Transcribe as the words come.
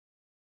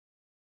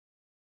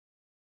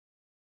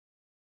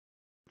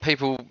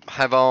People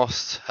have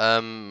asked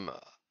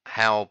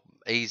how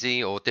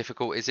easy or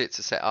difficult is it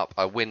to set up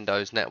a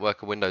Windows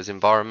network, a Windows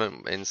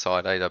environment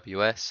inside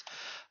AWS.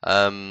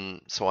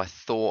 So I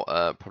thought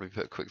probably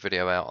put a quick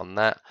video out on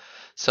that.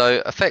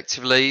 So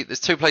effectively, there's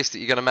two places that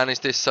you're going to manage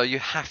this. So you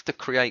have to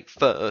create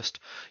first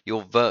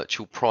your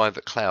virtual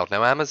private cloud.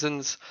 Now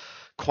Amazon's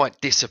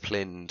quite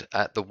disciplined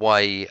at the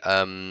way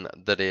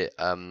that it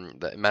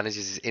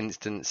manages its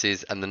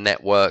instances and the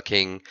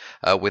networking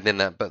within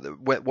that. But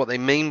what they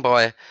mean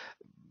by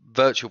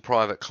virtual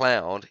private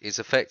cloud is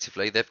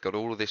effectively they've got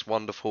all of this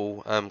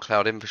wonderful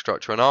cloud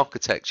infrastructure and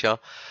architecture,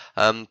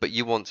 but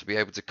you want to be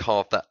able to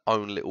carve that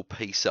own little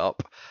piece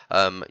up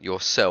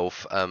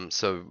yourself.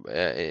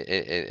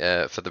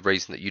 For the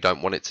reason that you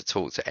don't want it to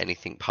talk to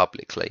anything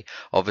publicly.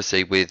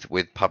 Obviously,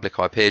 with public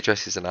IP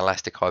addresses and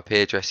elastic IP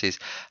addresses,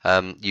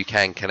 you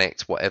can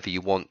connect whatever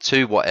you want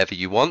to whatever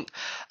you want.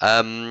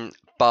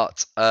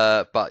 But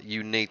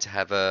you need to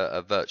have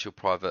a virtual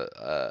private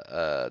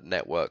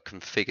network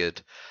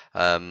configured,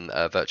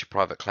 a virtual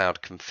private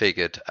cloud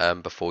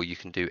configured before you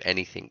can do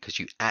anything, because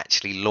you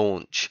actually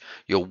launch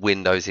your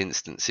Windows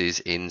instances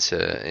into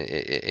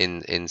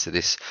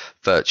this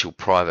virtual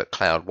private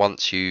cloud.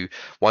 Once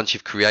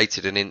you've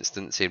created an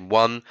instance in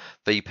one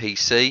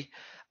VPC.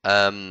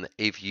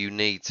 If you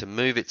need to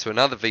move it to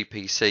another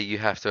VPC, you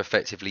have to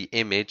effectively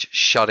image,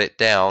 shut it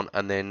down,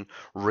 and then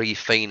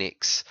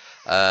re-Phoenix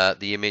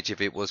the image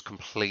if it was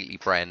completely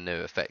brand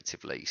new,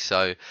 effectively.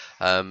 So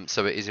it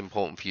is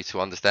important for you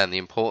to understand the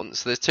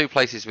importance. So there's two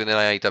places within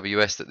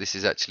AWS that this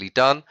is actually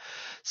done.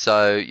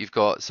 So you've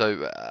got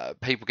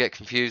people get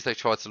confused. They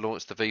try to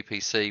launch the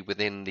VPC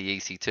within the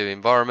EC2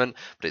 environment,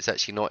 but it's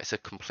actually not. It's a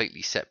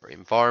completely separate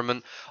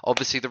environment.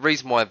 Obviously, the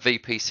reason why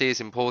VPC is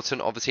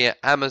important, obviously at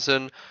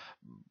Amazon,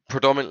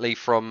 predominantly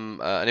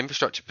from an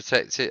infrastructure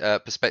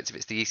perspective,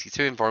 it's the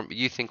EC2 environment, but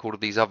you think all of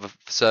these other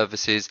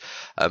services,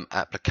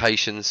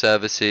 application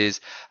services,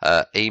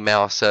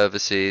 email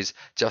services,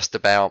 just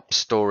about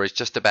storage,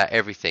 just about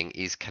everything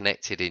is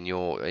connected in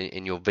your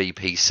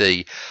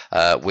VPC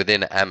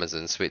within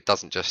Amazon, so it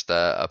doesn't just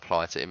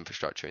apply to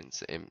infrastructure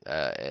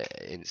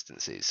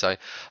instances. So,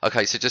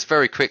 okay, so just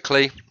very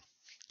quickly,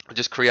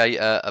 just create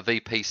a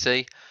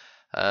VPC.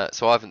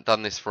 So I haven't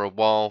done this for a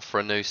while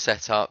for a new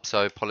setup,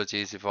 so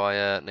apologies if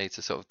I need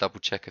to sort of double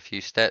check a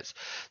few steps.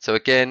 So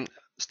again,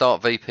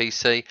 start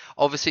VPC.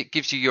 Obviously it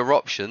gives you your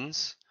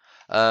options.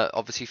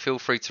 Obviously feel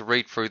free to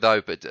read through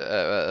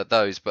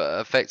those,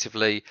 but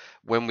effectively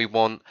when we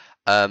want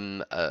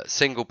a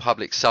single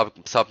public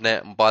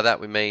subnet, and by that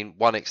we mean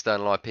one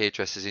external IP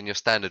address is in your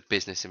standard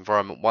business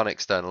environment, one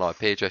external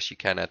IP address, you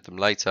can add them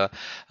later,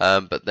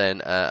 but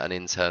then an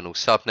internal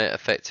subnet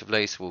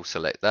effectively, so we'll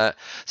select that.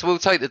 So we'll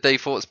take the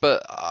defaults,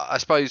 but I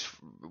suppose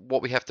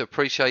what we have to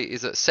appreciate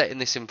is that setting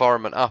this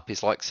environment up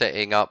is like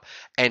setting up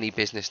any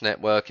business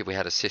network. If we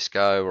had a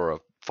Cisco or a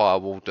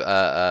firewall,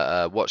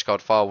 WatchGuard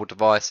firewall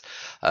device,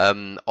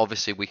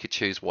 obviously we could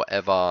choose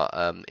whatever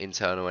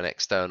internal and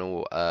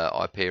external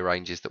IP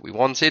ranges that we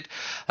wanted,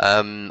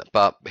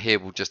 but here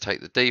we'll just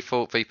take the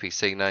default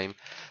VPC name,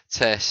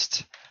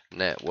 test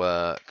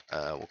network,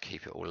 we'll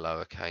keep it all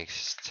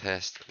lowercase,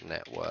 test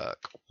network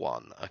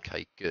 1.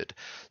 Okay, good.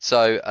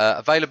 So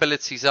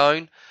availability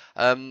zone,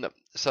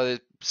 so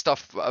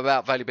stuff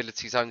about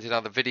availability zones in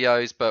other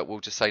videos, but we'll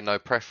just say no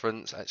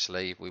preference.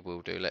 Actually, we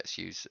will do, let's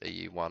use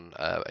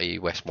EU1,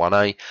 EUS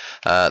 1A.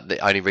 The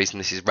only reason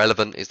this is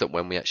relevant is that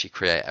when we actually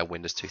create our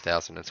Windows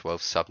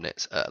 2012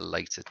 subnets at a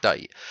later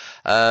date.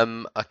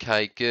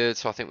 Okay, good.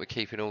 So I think we're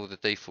keeping all the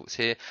defaults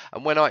here.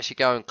 And when I actually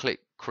go and click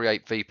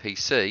create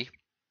VPC,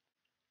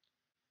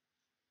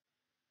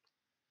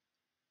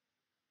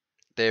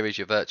 there is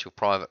your virtual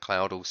private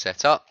cloud all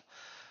set up.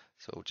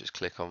 So we'll just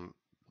click on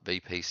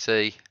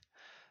VPC.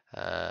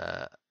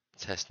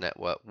 Test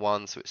network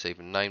 1, so it's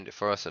even named it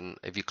for us, and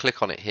if you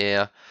click on it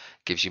here, it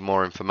gives you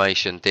more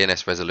information.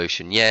 DNS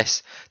resolution,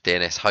 yes.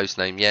 DNS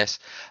hostname, yes.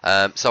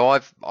 So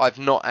I've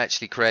not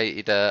actually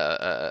created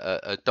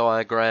a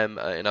diagram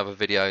in other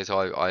videos.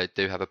 I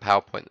do have a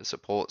PowerPoint that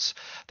supports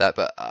that,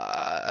 but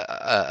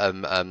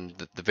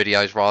the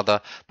videos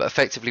rather. But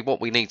effectively,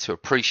 what we need to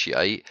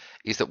appreciate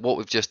is that what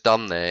we've just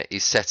done there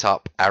is set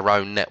up our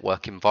own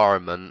network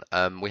environment.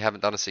 We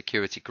haven't done a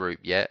security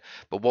group yet,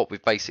 but what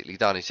we've basically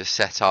done is just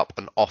set up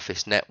an office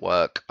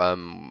network,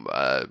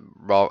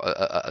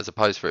 as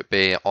opposed to it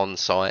being on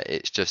site.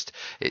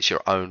 It's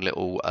your own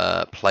little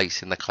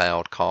place in the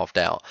cloud carved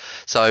out.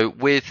 So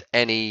with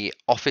any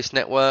office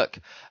network,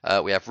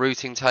 we have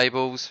routing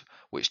tables,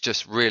 which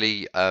just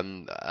really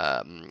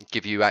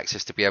give you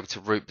access to be able to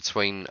route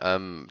between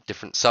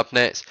different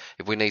subnets.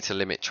 If we need to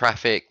limit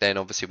traffic, then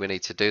obviously we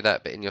need to do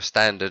that, but in your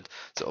standard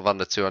sort of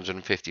under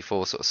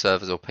 254 sort of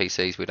servers or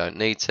PCs, we don't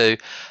need to.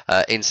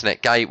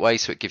 Internet gateway,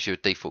 so it gives you a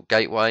default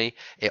gateway.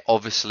 It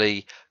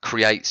obviously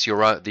creates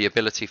the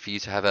ability for you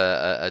to have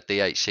a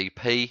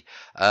DHCP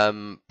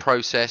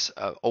process.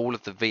 All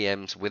of the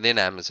VMs within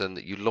Amazon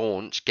that you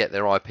launch get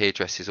their IP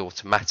addresses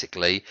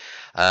automatically.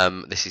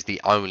 This is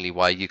the only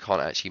way. You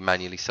can't actually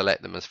manually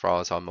select them as far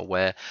as I'm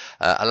aware.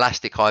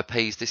 Elastic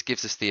IPs, this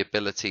gives us the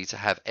ability to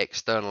have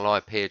external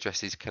IP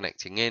addresses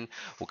connecting in.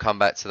 We'll come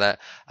back to that.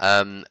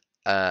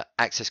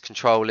 Access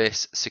control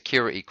lists,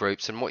 security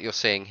groups, and what you're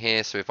seeing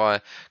here, so if I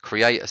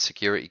create a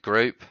security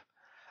group,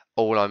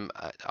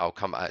 I'll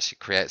come actually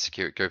create a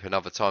security group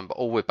another time, but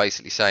all we're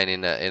basically saying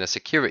in a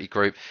security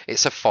group,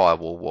 it's a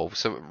firewall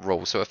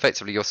rule. So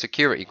effectively your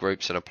security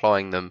groups and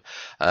applying them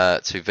to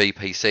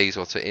VPCs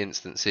or to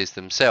instances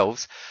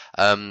themselves,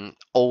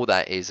 all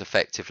that is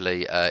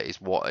effectively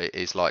is what it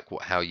is like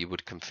how you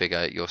would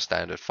configure your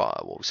standard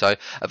firewall. So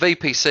a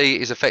VPC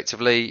is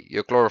effectively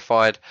your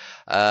glorified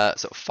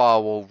sort of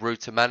firewall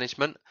router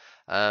management.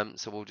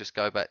 So we'll just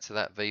go back to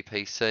that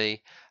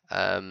VPC.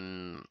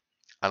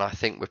 And I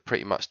think we're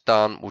pretty much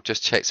done. We'll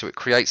just check. So it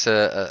creates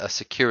a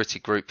security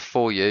group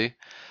for you,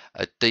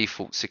 a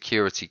default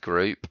security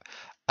group,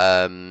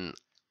 and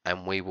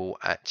we will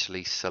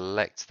actually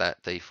select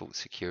that default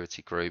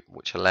security group,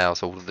 which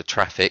allows all of the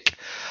traffic.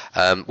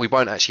 We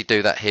won't actually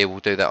do that here. We'll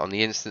do that on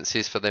the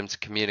instances for them to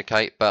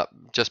communicate, but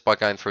just by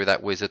going through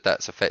that wizard,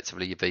 that's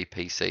effectively your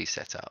VPC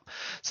setup.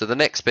 So the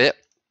next bit,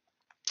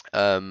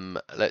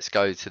 let's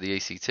go to the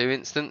EC2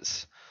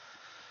 instance.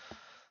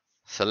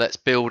 So let's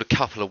build a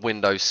couple of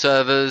Windows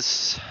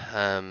servers,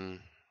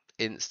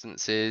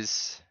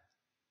 instances.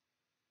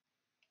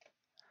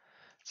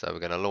 So we're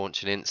going to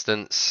launch an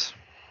instance.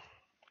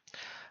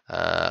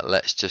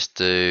 Let's just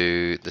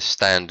do the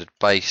standard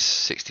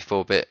base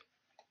 64-bit.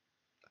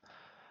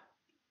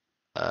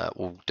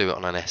 We'll do it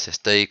on an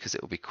SSD because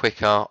it will be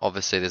quicker.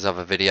 Obviously, there's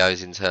other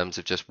videos in terms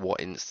of just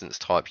what instance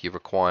type you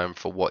require and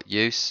for what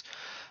use.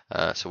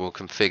 So we'll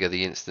configure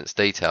the instance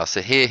details.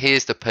 So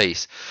here's the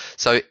piece.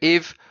 So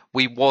if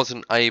we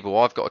wasn't able,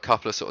 I've got a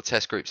couple of sort of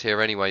test groups here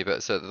anyway,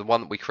 but so the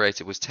one that we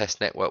created was test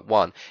network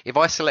 1. If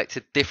I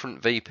selected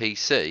different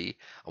VPC,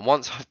 and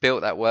once I've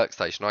built that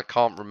workstation, I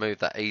can't remove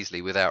that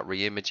easily without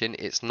re-imaging.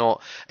 It's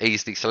not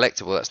easily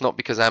selectable. That's not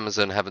because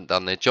Amazon haven't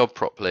done their job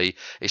properly.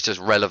 It's just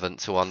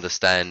relevant to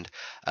understand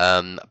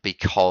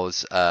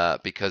because of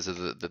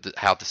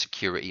how the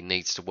security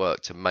needs to work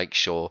to make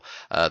sure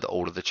that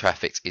all of the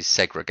traffic is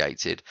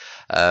segregated.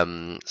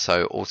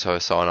 So auto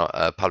assign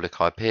a public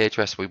IP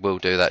address, we will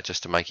do that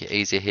just to make it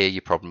easier here.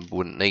 You probably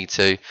wouldn't need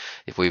to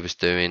if we was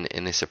doing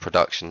in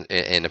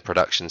a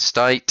production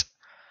state.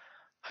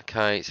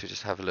 Okay, so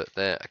just have a look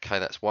there. Okay,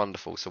 that's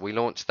wonderful. So we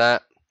launched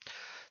that.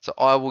 So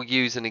I will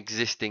use an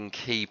existing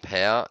key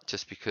pair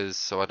just because,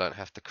 so I don't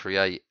have to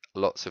create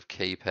lots of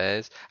key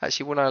pairs.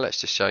 Actually, well, no,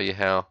 let's just show you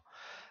how.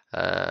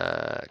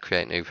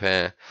 Create new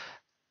pair.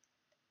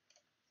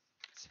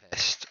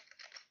 Test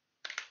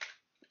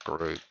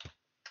group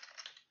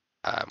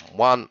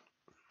 1.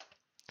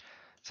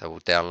 So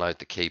we'll download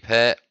the key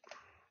pair.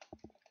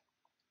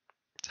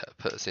 So it'll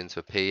put us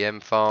into a PEM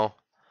file.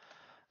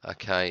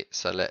 Okay,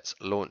 so let's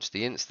launch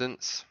the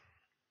instance.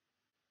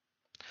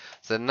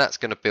 So then that's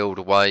going to build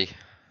away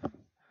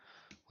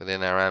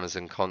within our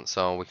Amazon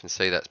console. We can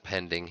see that's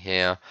pending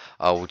here.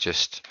 I will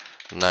just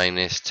name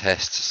this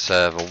test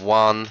server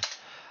 1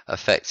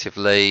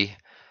 effectively.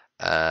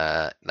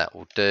 That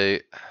will do.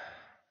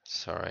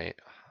 Sorry.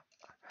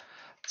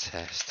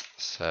 Test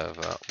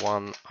server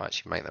 1. I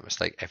actually make that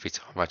mistake every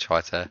time I try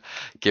to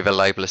give a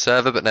label a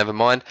server, but never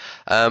mind.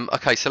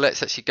 Okay, so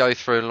let's actually go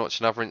through and launch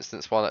another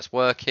instance while that's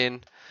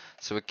working.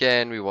 So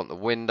again, we want the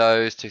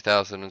Windows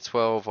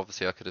 2012.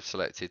 Obviously, I could have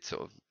selected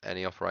sort of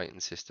any operating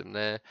system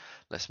there.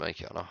 Let's make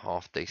it on a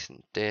half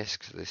decent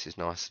disk. So this is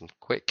nice and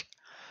quick.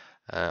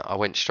 I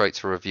went straight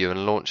to review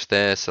and launch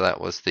there, so that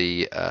was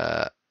the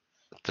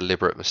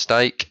deliberate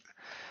mistake.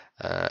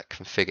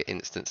 Configure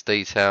instance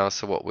details.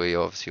 So what we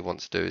obviously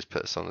want to do is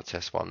put us on the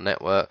test 1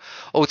 network.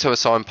 Auto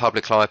assign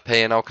public IP,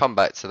 and I'll come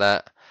back to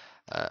that.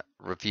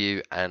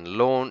 Review and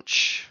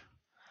launch,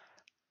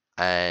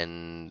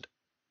 and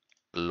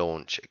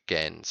launch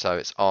again. So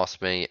it's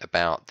asked me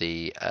about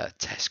the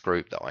test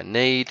group that I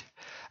need,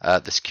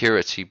 the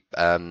security,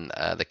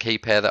 the key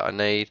pair that I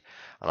need,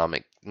 and I'm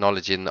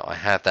acknowledging that I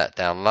have that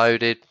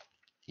downloaded.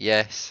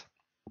 Yes,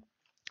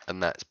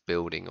 and that's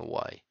building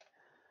away.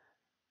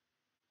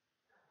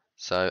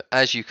 So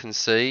as you can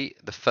see,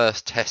 the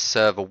first test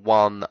server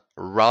 1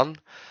 run,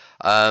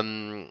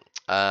 and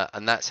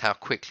that's how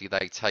quickly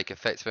they take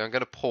effect. I'm going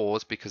to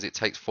pause because it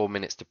takes 4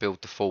 minutes to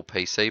build the full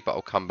PC, but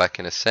I'll come back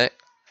in a sec.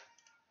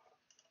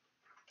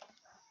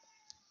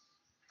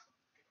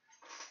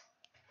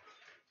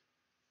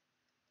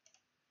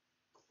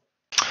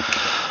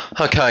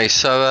 Okay,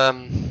 so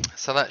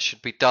that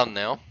should be done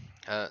now.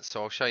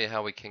 So I'll show you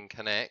how we can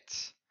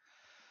connect.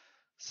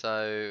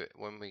 So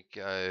when we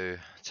go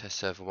test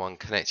server 1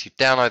 connect, you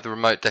download the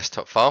remote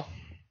desktop file.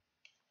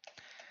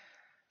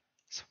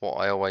 So what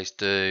I always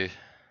do,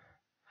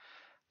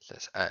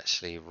 let's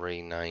actually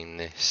rename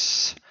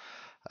this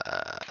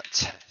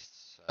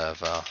test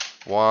server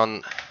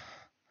 1,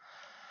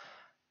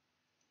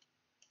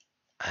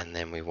 and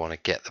then we want to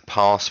get the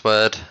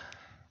password.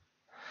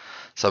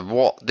 So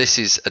what this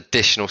is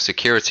additional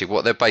security.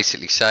 What they're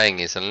basically saying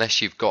is,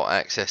 unless you've got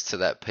access to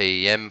that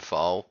PEM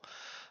file,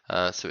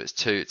 so it's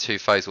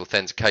two-phase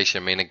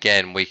authentication. I mean,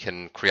 again, we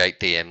can create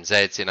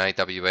DMZs in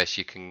AWS.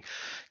 You can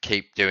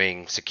keep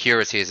doing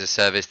security as a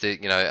service.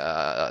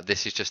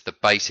 This is just the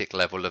basic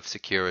level of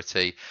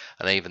security,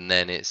 and even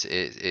then,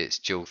 it's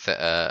dual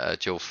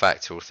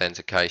factor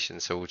authentication.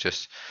 So we'll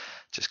just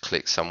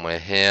click somewhere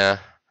here.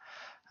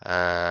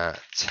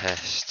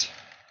 Test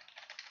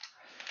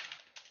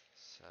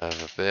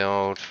server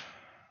build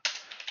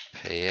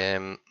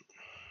PM.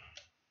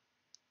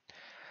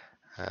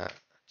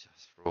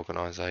 Just for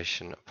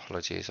organisation,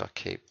 apologies, I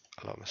keep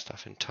a lot of my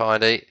stuff in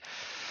tidy.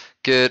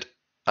 Good.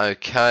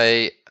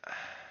 Okay.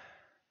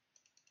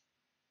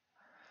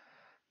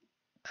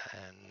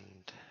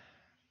 And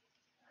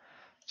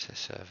to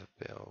server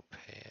build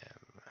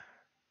PM.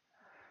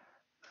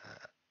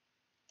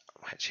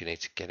 I actually need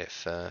to get it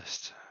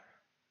first.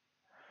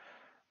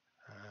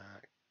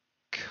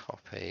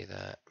 Copy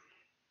that.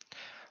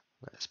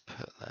 Let's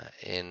put that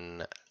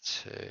in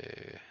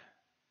to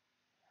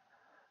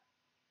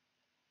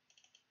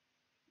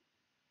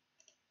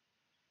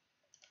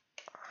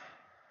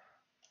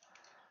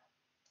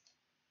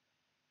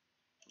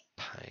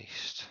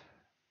paste.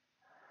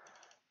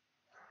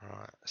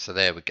 Right, so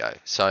there we go.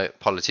 So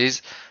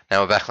apologies.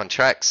 Now we're back on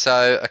track.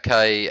 So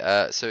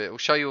okay, so it will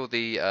show you all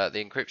the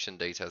encryption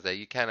details there.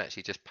 You can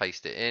actually just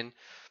paste it in.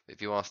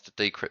 If you ask to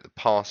decrypt the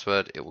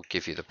password, it will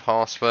give you the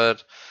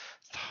password.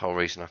 The whole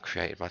reason I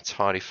created my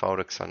tidy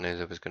folder, because I knew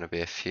there was going to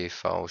be a few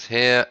files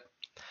here.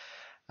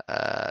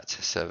 To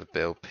server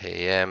build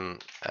PM.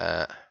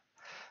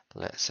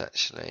 Let's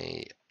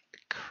actually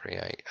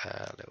create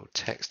a little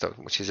text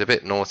document, which is a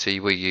bit naughty.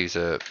 We use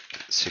a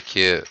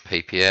secure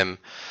PPM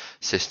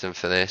system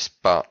for this,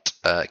 but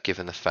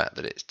given the fact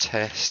that it's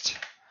test,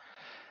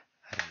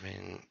 so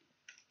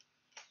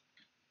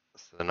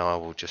then I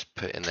will just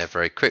put in there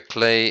very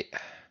quickly,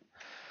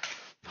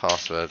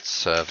 password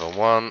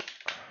server1.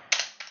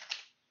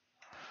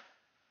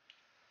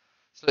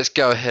 So let's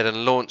go ahead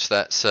and launch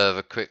that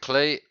server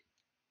quickly,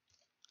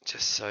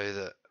 just so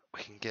that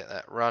we can get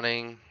that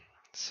running.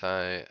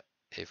 So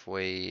if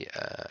we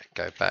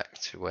go back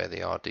to where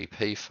the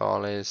RDP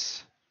file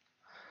is,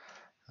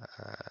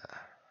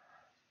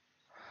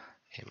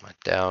 in my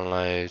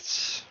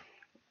downloads,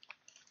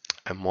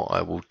 and what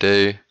I will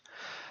do,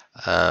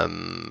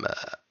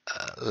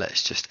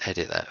 let's just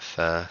edit that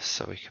first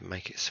so we can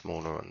make it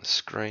smaller on the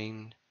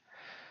screen.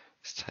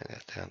 Let's take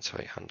that down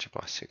to 800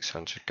 by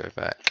 600, go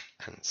back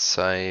and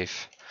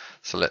save.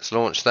 So let's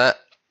launch that.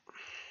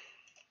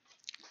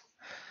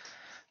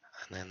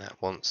 And then that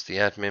wants the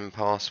admin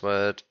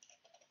password.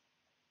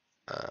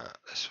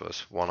 This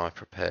was one I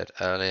prepared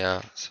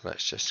earlier, so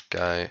let's just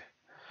go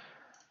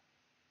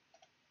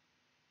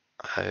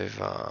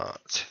over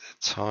to the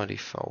tidy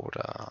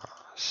folder,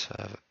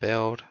 server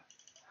build.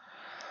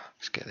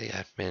 Let's get the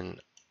admin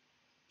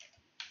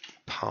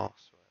password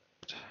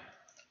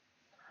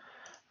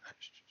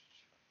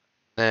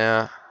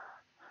there.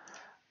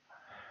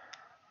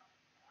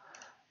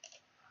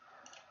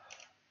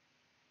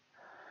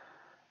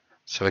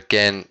 So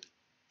again,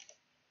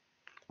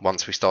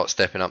 once we start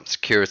stepping up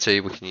security,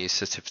 we can use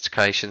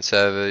certification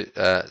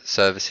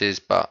services,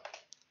 but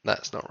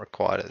that's not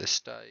required at this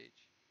stage.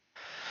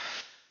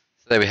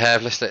 So there we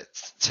have. Let's let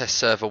test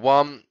server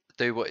 1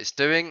 do what it's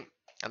doing,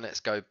 and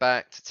let's go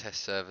back to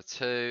test server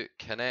 2,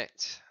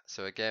 connect.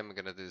 So again, we're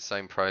going to do the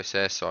same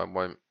process, so I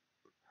won't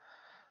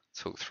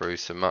talk through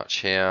so much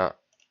here.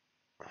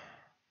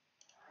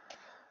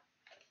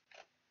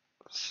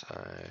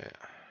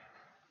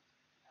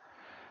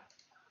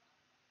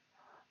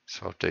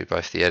 So I'll do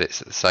both the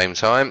edits at the same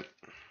time.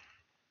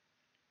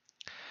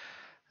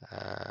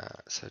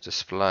 So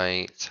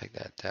display, take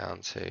that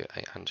down to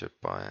 800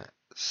 by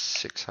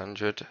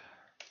 600.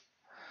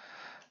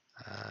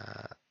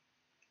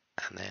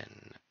 And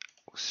then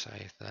we'll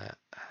save that.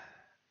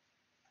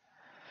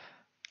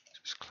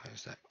 Just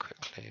close that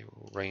quickly.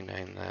 We'll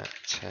rename that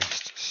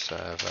test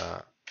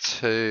server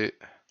 2.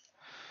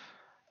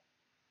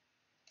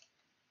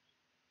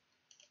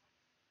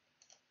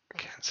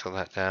 Cancel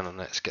that down and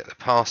let's get the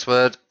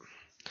password.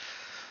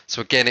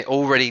 So again, it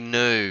already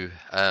knew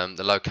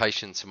the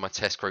location to my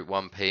test group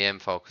 1 PM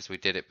file because we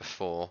did it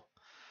before.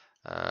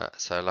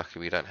 So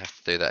luckily we don't have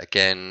to do that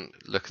again.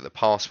 Look at the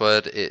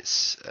password.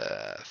 It's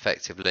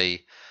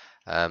effectively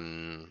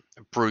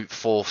brute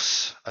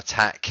force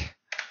attack.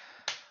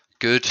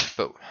 Good,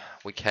 but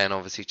we can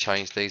obviously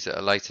change these at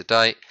a later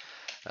date.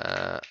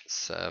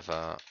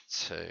 Server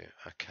 2.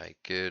 Okay,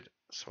 good.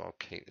 So I'll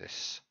keep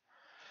this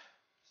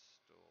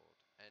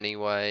stored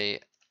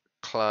anyway.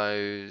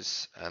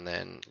 Close, and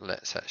then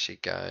let's actually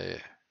go,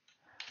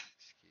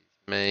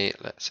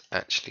 let's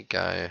actually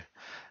go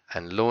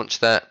and launch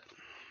that.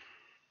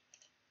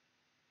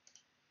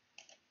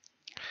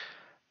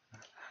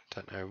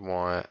 Don't know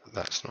why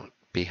that's not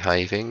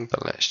behaving,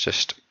 but let's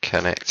just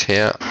connect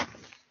here.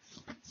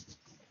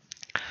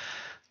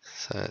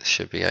 So it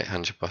should be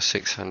 800 by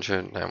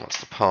 600. Now what's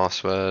the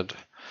password?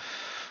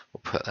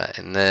 put that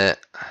in there.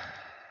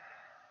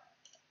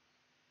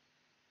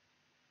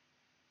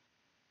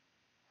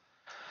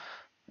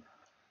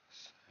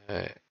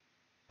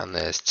 And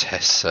there's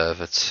test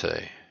server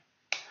 2.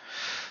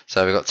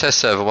 So we've got test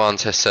server 1,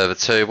 test server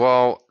 2.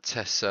 While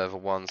test server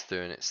 1's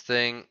doing its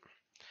thing,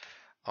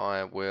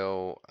 I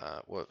will,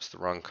 whoops, the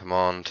run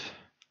command.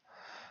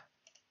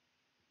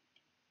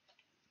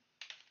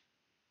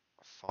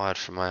 Fired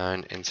from my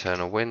own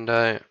internal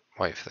window.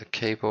 Wait for the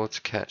keyboard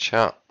to catch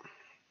up.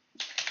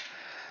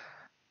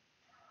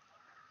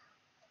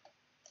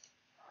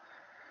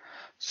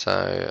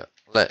 So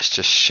let's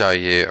just show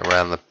you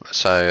around the,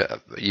 so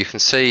you can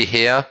see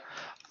here,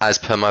 as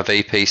per my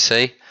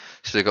VPC,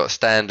 so we've got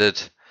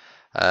standard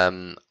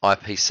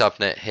IP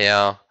subnet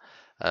here,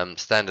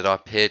 standard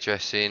IP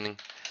addressing,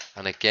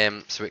 and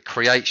again, so it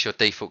creates your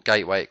default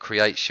gateway, it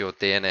creates your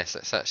DNS.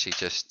 Let's actually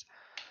just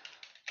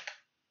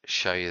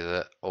show you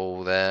that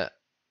all there.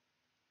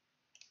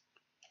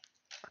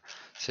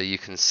 So you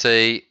can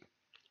see,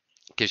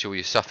 it gives you all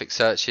your suffix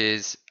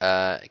searches,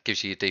 it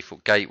gives you your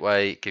default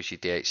gateway, it gives you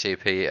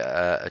DHCP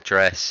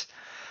address,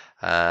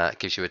 it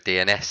gives you a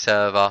DNS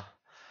server.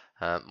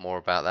 More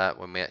about that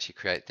when we actually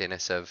create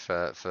DNS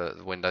server for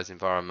the Windows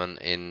environment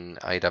in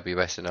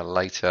AWS in a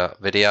later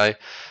video.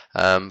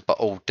 But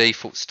all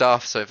default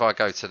stuff. So if I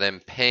go to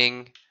then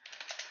ping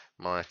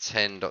my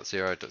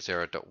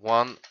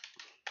 10.0.0.1,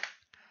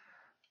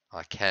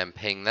 I can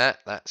ping that.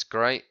 That's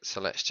great. So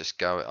let's just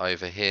go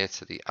over here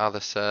to the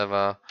other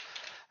server,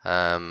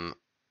 and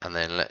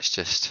then let's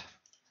just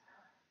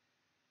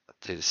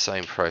do the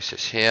same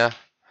process here.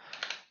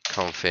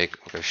 Config,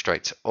 we'll go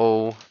straight to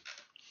all.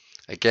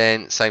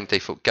 Again, same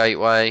default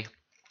gateway,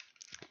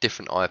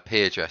 different IP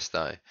address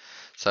though.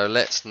 So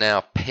let's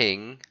now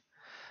ping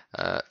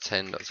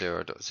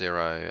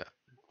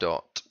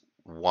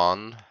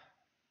 10.0.0.1.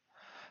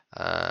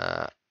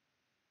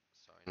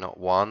 Sorry, not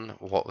 1.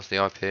 What was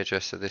the IP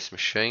address of this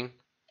machine?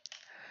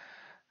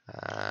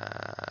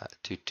 Where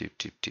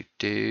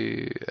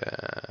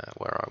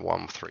are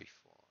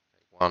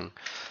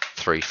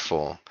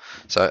 134?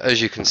 So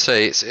as you can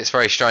see, it's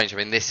very strange. I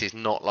mean, this is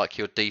not like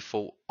your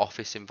default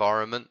office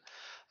environment.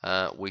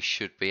 We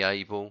should be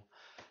able,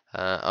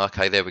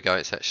 okay, there we go.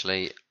 It's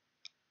actually,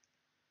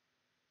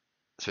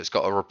 so it's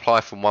got a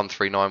reply from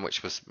 139,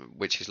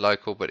 which is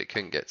local, but it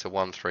couldn't get to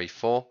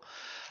 134,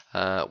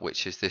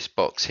 which is this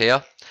box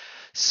here.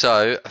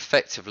 So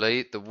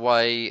effectively, the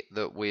way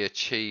that we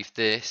achieve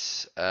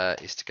this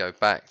is to go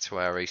back to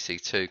our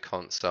EC2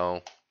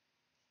 console,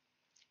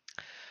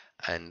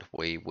 and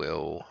we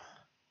will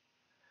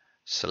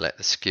select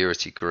the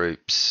security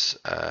groups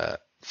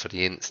for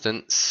the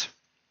instance.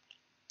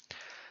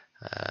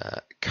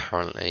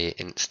 Currently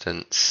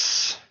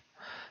instance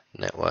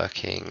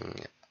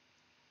networking,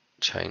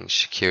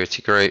 change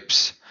security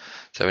groups.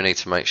 So we need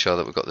to make sure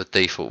that we've got the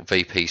default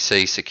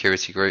VPC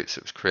security groups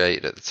that was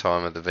created at the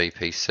time of the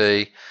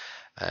VPC.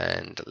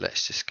 And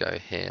let's just go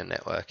here,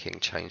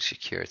 networking, change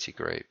security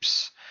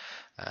groups,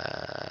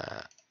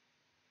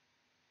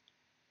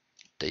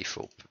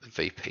 default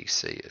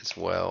VPC as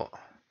well.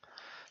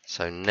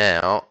 So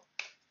now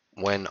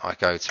when I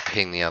go to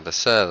ping the other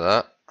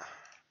server,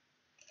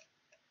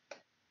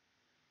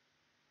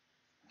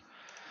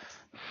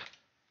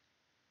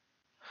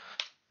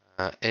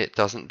 it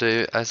doesn't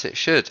do as it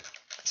should.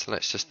 So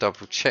let's just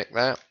double check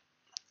that.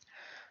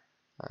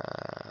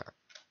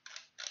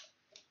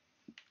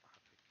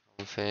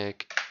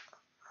 Config.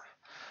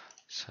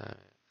 So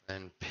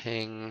then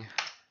ping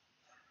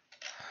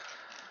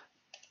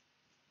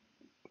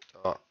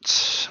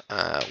dot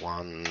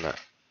 1.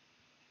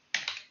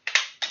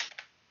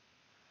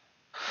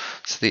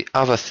 So the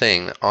other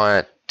thing that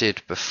I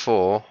did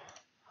before,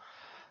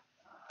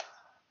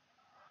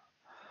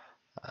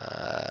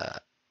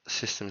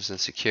 systems and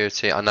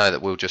security, I know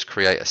that we'll just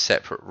create a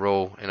separate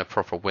rule in a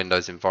proper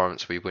Windows environment,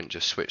 so we wouldn't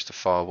just switch the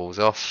firewalls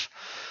off.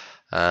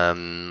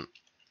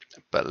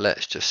 But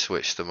let's just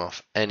switch them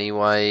off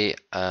anyway.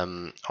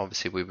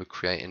 Obviously we would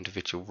create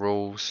individual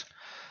rules,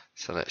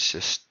 so let's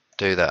just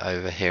do that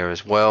over here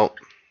as well.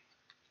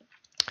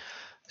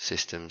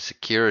 System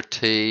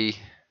security,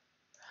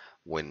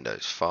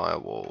 Windows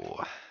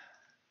firewall,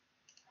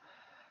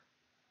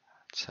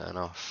 turn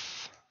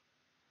off,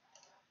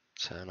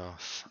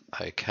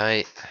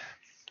 okay.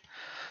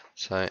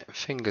 So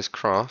fingers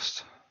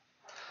crossed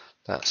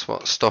that's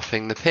what's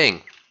stopping the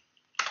ping.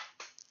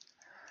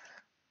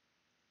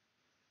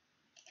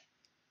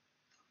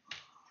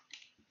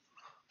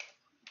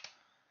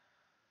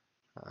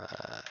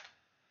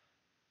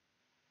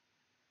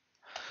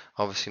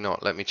 Obviously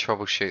not. Let me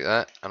troubleshoot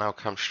that and I'll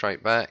come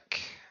straight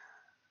back.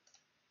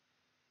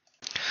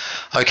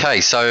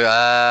 Okay, so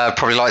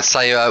probably like to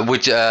say,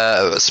 would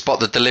spot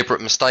the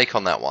deliberate mistake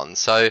on that one.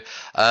 So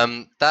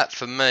that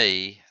for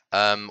me,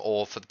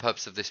 or for the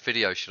purpose of this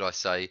video, should I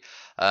say,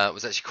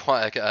 was actually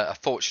quite a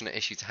fortunate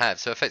issue to have.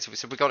 So effectively,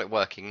 so we got it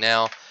working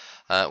now.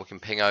 We can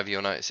ping over.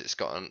 You'll notice it's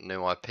got a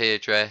new IP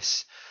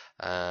address,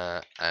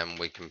 and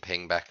we can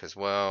ping back as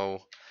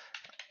well.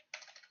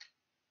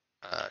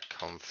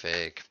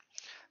 Config.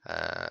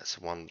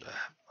 So one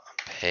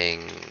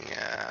ping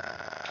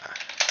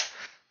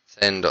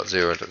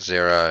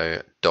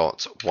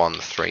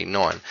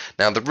 10.0.0.139.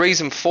 Now the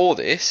reason for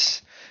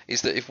this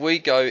is that if we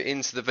go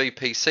into the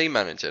VPC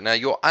manager, now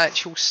your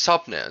actual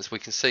subnet, as we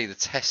can see the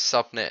test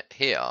subnet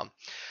here,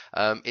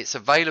 its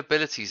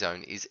availability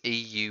zone is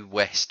EU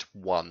West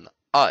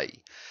 1A.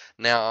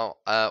 Now,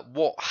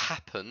 what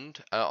happened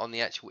on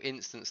the actual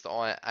instance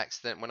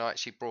that when I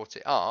actually brought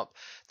it up,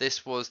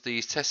 this was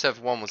the test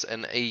server 1 was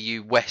an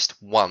EU West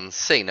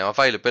 1C. Now,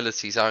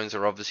 availability zones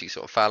are obviously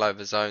sort of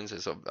failover zones.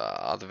 There's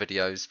other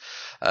videos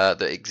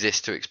that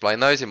exist to explain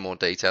those in more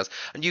details.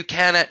 And you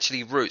can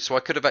actually route. So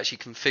I could have actually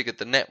configured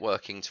the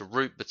networking to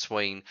route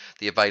between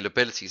the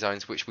availability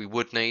zones, which we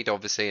would need,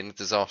 obviously, in a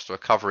disaster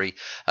recovery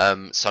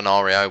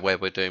scenario where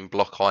we're doing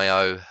block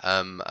IO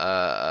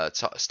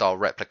style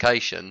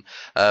replication.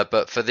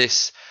 But for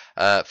this,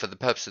 for the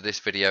purpose of this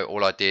video,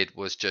 all I did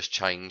was just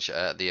change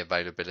the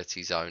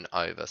availability zone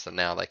over, so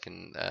now they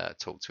can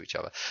talk to each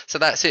other. So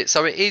that's it.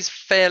 So it is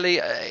fairly,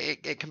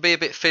 it can be a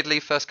bit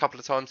fiddly first couple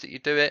of times that you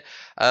do it,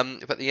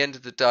 but at the end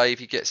of the day, if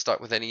you get stuck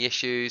with any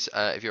issues,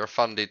 if you're a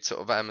funded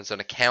sort of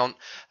Amazon account,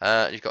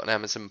 you've got an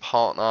Amazon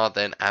partner,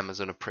 then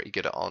Amazon are pretty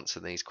good at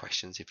answering these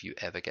questions if you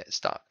ever get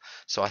stuck.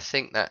 So I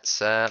think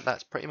that's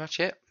pretty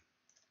much it.